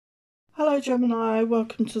Hello Gemini,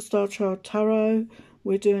 welcome to Star Child Tarot.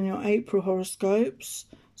 We're doing your April horoscopes.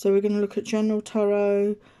 So we're going to look at general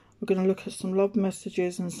tarot, we're going to look at some love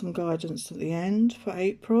messages and some guidance at the end for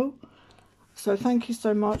April. So thank you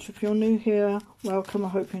so much. If you're new here, welcome. I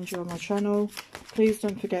hope you enjoy my channel. Please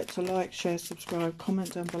don't forget to like, share, subscribe,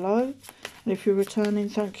 comment down below. And if you're returning,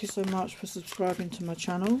 thank you so much for subscribing to my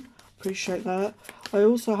channel. Appreciate that. I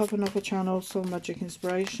also have another channel, SOULMAGIC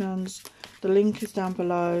Inspirations. The link is down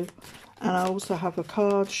below. And I also have a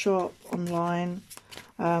card shop online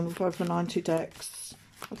with over 90 decks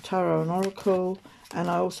of tarot and oracle. And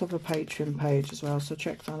I also have a Patreon page as well, so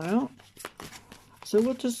check that out. So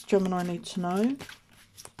what does Gemini need to know?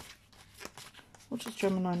 What does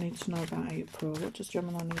Gemini need to know about April? What does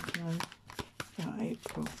Gemini need to know about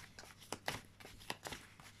April?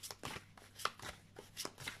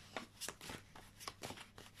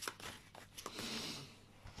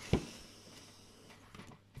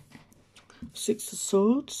 Six of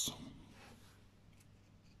Swords,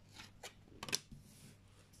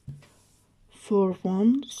 Four of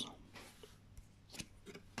Wands,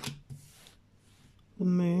 the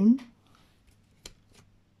Moon,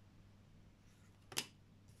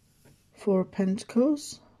 Four of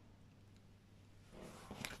Pentacles.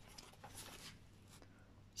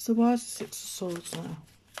 So why is the Six of Swords now?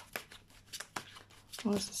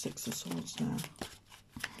 Why is the Six of Swords now?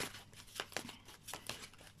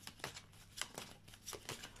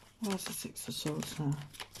 Why is the Six of Swords now?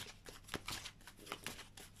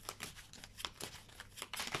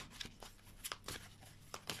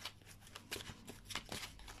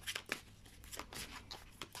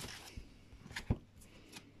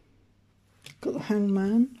 Got the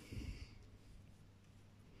Hangman,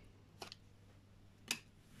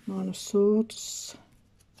 Nine of Swords,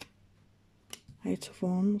 Eight of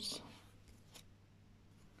Wands,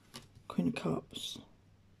 Queen of Cups.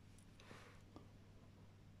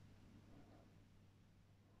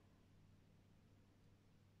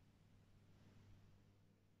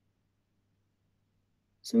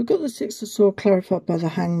 So we've got the Six of Swords clarified by the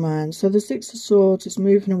Hangman. So the Six of Swords is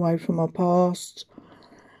moving away from our past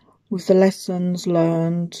with the lessons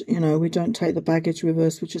learned. You know, we don't take the baggage with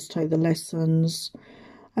us, we just take the lessons.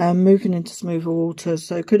 Moving into smoother waters.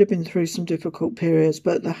 So it could have been through some difficult periods,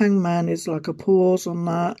 but the Hangman is like a pause on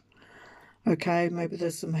that. Okay, maybe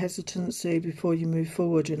there's some hesitancy before you move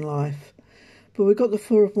forward in life. But we've got the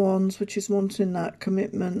Four of Wands, which is wanting that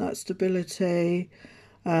commitment, that stability,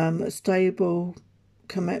 a stable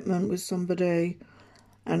commitment with somebody,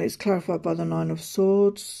 and it's clarified by the Nine of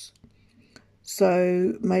Swords.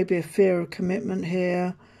 So maybe a fear of commitment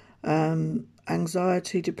here,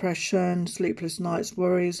 anxiety, depression, sleepless nights,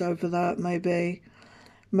 worries over that. Maybe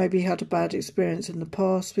you had a bad experience in the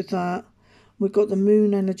past with that. We've got the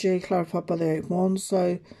Moon energy clarified by the Eight of Wands.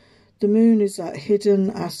 So the Moon is that hidden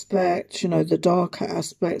aspect, you know, the darker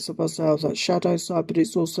aspects of ourselves, that shadow side, but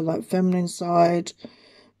it's also that feminine side.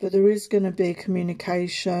 But there is going to be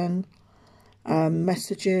communication,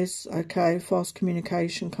 messages, okay, fast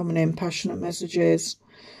communication coming in, passionate messages.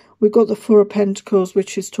 We've got the Four of Pentacles,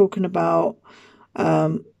 which is talking about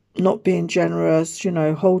not being generous, you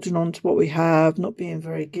know, holding on to what we have, not being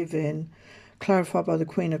very giving. Clarified by the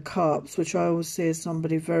Queen of Cups, which I always see as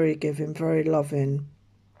somebody very giving, very loving.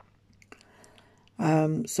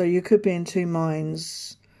 So you could be in two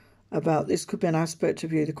minds about this. Could be an aspect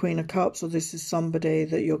of you, the Queen of Cups, or this is somebody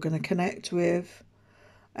that you're going to connect with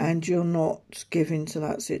and you're not giving to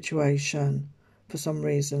that situation for some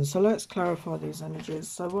reason. So let's clarify these energies.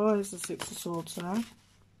 So why is the Six of Swords there?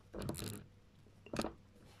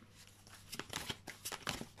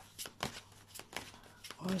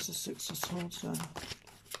 Why is the Six of Swords there?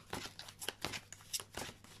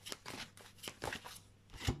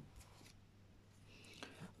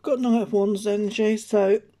 Got Knight of Wands energy,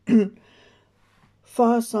 so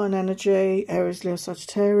fire sign energy, Aries, Leo,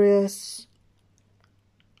 Sagittarius.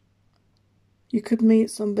 You could meet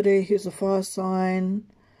somebody who's a fire sign,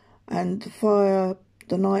 and the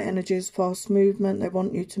night energy is fast movement. They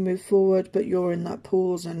want you to move forward, but you're in that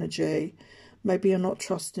pause energy. Maybe you're not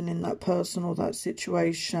trusting in that person or that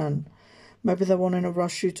situation. Maybe they're wanting to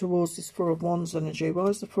rush you towards this Four of Wands energy. Why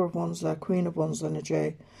is the Four of Wands there? Queen of Wands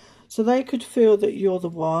energy. So they could feel that you're the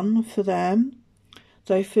one for them.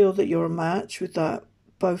 They feel that you're a match with that,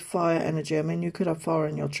 both fire energy. I mean, you could have fire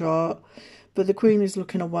in your chart, but the Queen is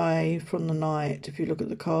looking away from the Knight, if you look at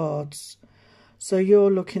the cards. So you're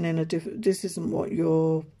looking in a different, this isn't what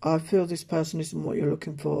you're, I feel this person isn't what you're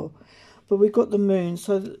looking for. But we've got the Moon,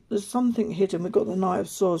 so there's something hidden. We've got the Knight of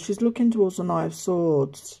Swords. She's looking towards the Knight of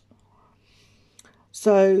Swords.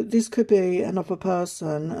 So this could be another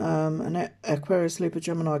person, an Aquarius, Libra,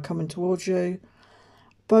 Gemini coming towards you.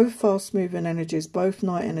 Both fast-moving energies, both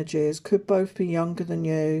night energies, could both be younger than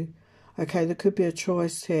you. Okay, there could be a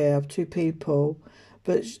choice here of two people,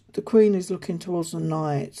 but the Queen is looking towards the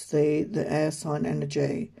night, the air sign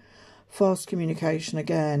energy. Fast communication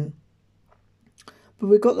again. But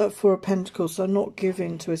we've got that Four of Pentacles, so not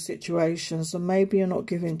giving to a situation. So maybe you're not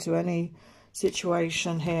giving to any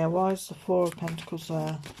situation here. Why is the Four of Pentacles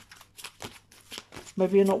there?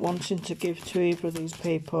 Maybe you're not wanting to give to either of these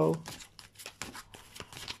people.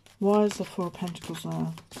 Why is the Four of Pentacles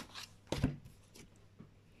there?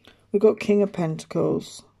 We've got King of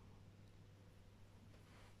Pentacles.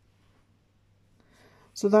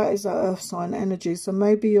 So that is that earth sign energy. So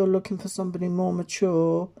maybe you're looking for somebody more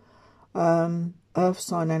mature, earth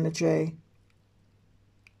sign energy.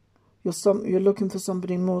 You're looking for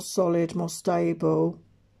somebody more solid, more stable.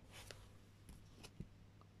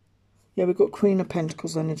 Yeah, we've got Queen of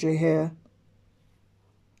Pentacles energy here.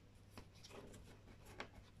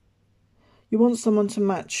 You want someone to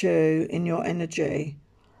match you in your energy,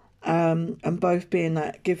 and both being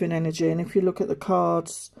that giving energy. And if you look at the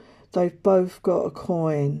cards, they've both got a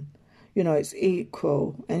coin. You know, it's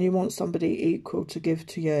equal, and you want somebody equal to give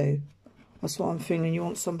to you. That's what I'm feeling. You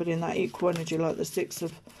want somebody in that equal energy, like the Six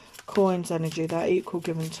of Coins energy, that equal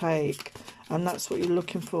give and take. And that's what you're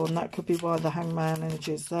looking for, and that could be why the Hangman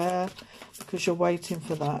energy is there, because you're waiting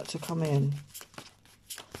for that to come in.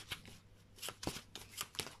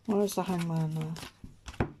 Why is the Hangman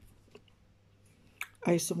there?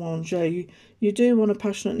 Ace of Wands. Yeah, you do want a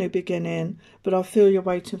passionate new beginning, but I feel you're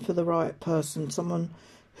waiting for the right person, someone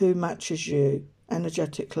who matches you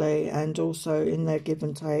energetically and also in their give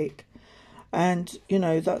and take. And, you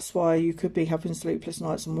know, that's why you could be having sleepless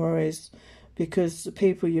nights and worries, because the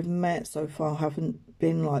people you've met so far haven't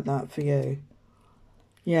been like that for you.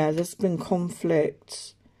 Yeah, there's been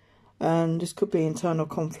conflict. And this could be internal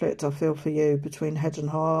conflict, I feel, for you, between head and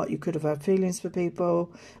heart. You could have had feelings for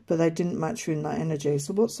people, but they didn't match you in that energy.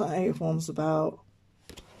 So what's that Eight of Wands about?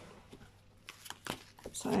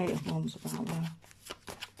 What's that Eight of Wands about there?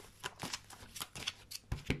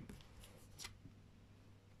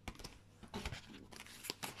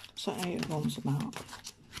 What's that Eight of Wands about?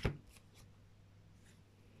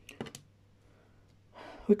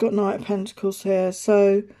 We've got Knight of Pentacles here.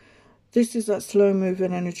 So this is that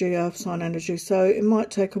slow-moving energy, earth sign energy. So it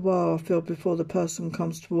might take a while, I feel, before the person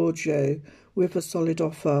comes towards you with a solid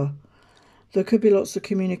offer. There could be lots of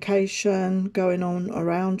communication going on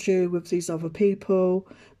around you with these other people,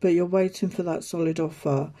 but you're waiting for that solid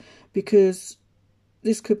offer, because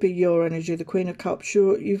this could be your energy, the Queen of Cups.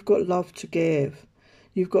 You've got love to give.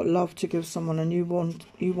 You've got love to give someone, and you want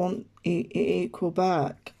equal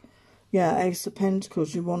back. Yeah, Ace of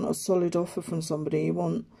Pentacles. You want a solid offer from somebody. You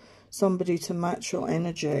want somebody to match your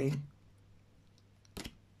energy.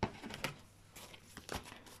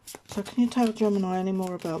 So can you tell Gemini any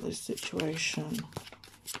more about this situation?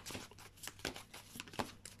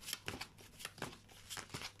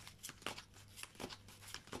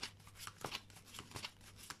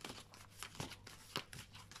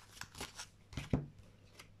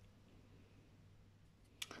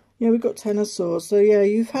 Yeah, we've got Ten of Swords. So yeah,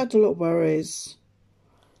 you've had a lot of worries.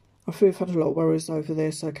 I feel you've had a lot of worries over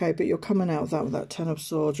this, okay, but you're coming out of that with that Ten of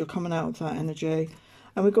Swords. You're coming out of that energy.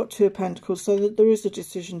 And we've got Two of Pentacles, so that there is a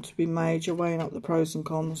decision to be made. You're weighing up the pros and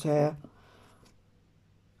cons here.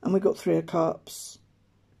 And we've got Three of Cups.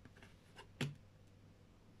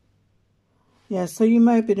 Yeah, so you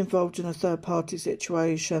may have been involved in a third-party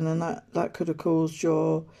situation, and that could have caused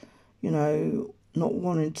your, you know, not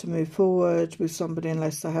wanting to move forward with somebody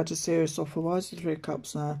unless they had a serious offer. Why is the Three of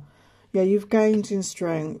Cups there? Yeah, you've gained in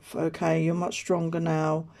strength, okay? You're much stronger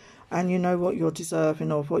now, and you know what you're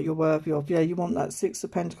deserving of, what you're worthy of. Yeah, you want that Six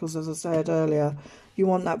of Pentacles, as I said earlier. You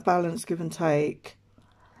want that balance, give and take.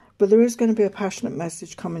 But there is going to be a passionate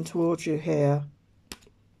message coming towards you here.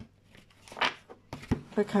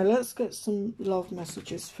 Okay, let's get some love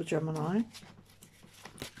messages for Gemini.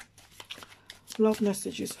 Love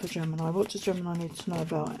messages for Gemini. What does Gemini need to know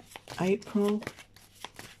about April?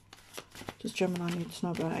 Does Gemini need to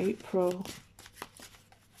know about April?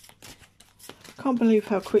 Can't believe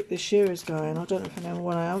how quick this year is going. I don't know if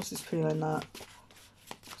anyone else is feeling that.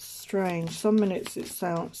 Strange. Some minutes it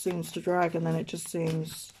seems to drag, and then it just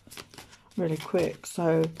seems really quick.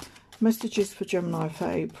 So, messages for Gemini for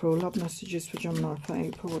April. Love messages for Gemini for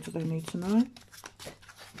April. What do they need to know?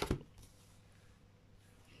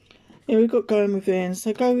 Yeah, we've got going within.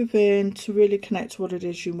 So go within to really connect to what it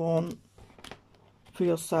is you want for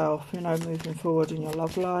yourself, you know, moving forward in your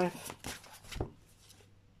love life.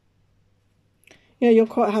 Yeah, you're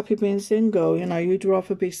quite happy being single. You know, you'd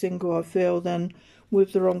rather be single, I feel, than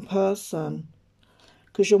with the wrong person.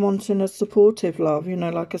 Because you're wanting a supportive love, you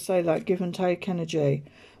know, like I say, that give and take energy.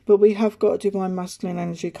 But we have got a divine masculine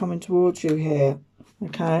energy coming towards you here,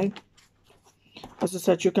 okay? As I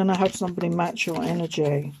said, you're going to have somebody match your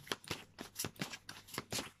energy.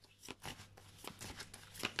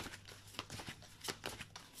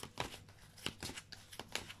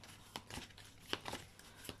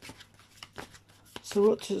 So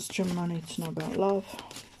what does Gemini need to know about love?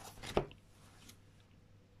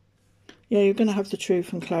 Yeah, you're going to have the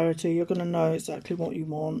truth and clarity. You're going to know exactly what you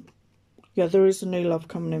want. Yeah, there is a new love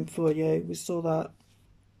coming in for you. We saw that.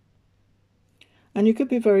 And you could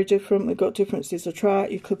be very different. We've got differences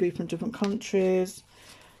attract. You could be from different countries,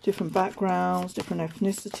 different backgrounds, different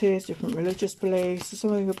ethnicities, different religious beliefs. There's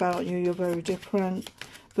something about you, you're very different.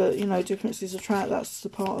 But, you know, differences attract. That's the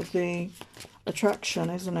part of the attraction,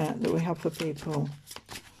 isn't it, that we have for people.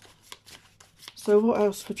 So what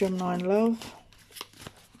else for Gemini in love?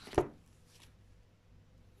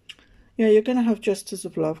 Yeah, you're going to have gestures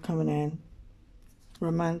of love coming in.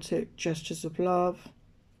 Romantic gestures of love.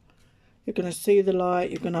 You're going to see the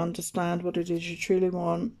light. You're going to understand what it is you truly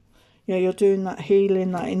want. Yeah, you're doing that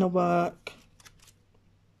healing, that inner work.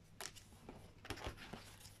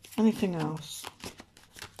 Anything else?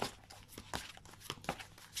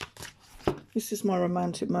 This is my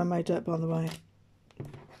romantic mermaid deck, by the way.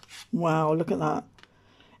 Wow, look at that.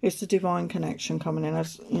 It's the divine connection coming in,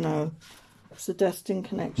 as you know. It's a destined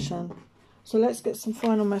connection. So let's get some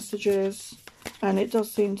final messages. And it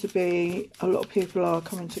does seem to be a lot of people are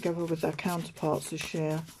coming together with their counterparts this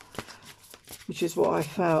year, which is what I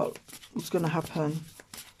felt was going to happen.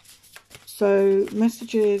 So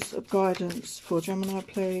messages of guidance for Gemini,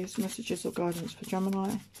 please. Messages of guidance for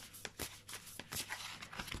Gemini.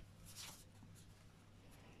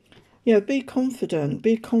 Yeah, be confident.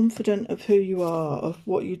 Be confident of who you are, of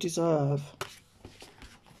what you deserve.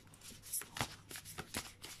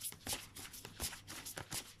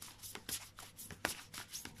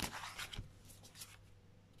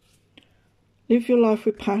 Live your life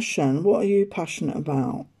with passion. What are you passionate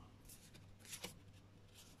about?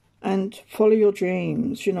 And follow your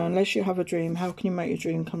dreams. You know, unless you have a dream, how can you make your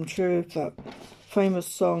dream come true? That famous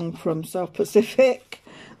song from South Pacific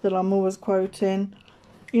that I'm always quoting.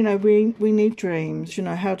 You know, we need dreams. You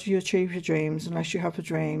know, how do you achieve your dreams unless you have a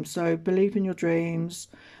dream? So believe in your dreams.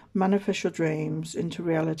 Manifest your dreams into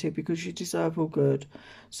reality because you deserve all good.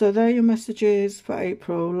 So there are your messages for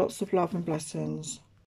April. Lots of love and blessings.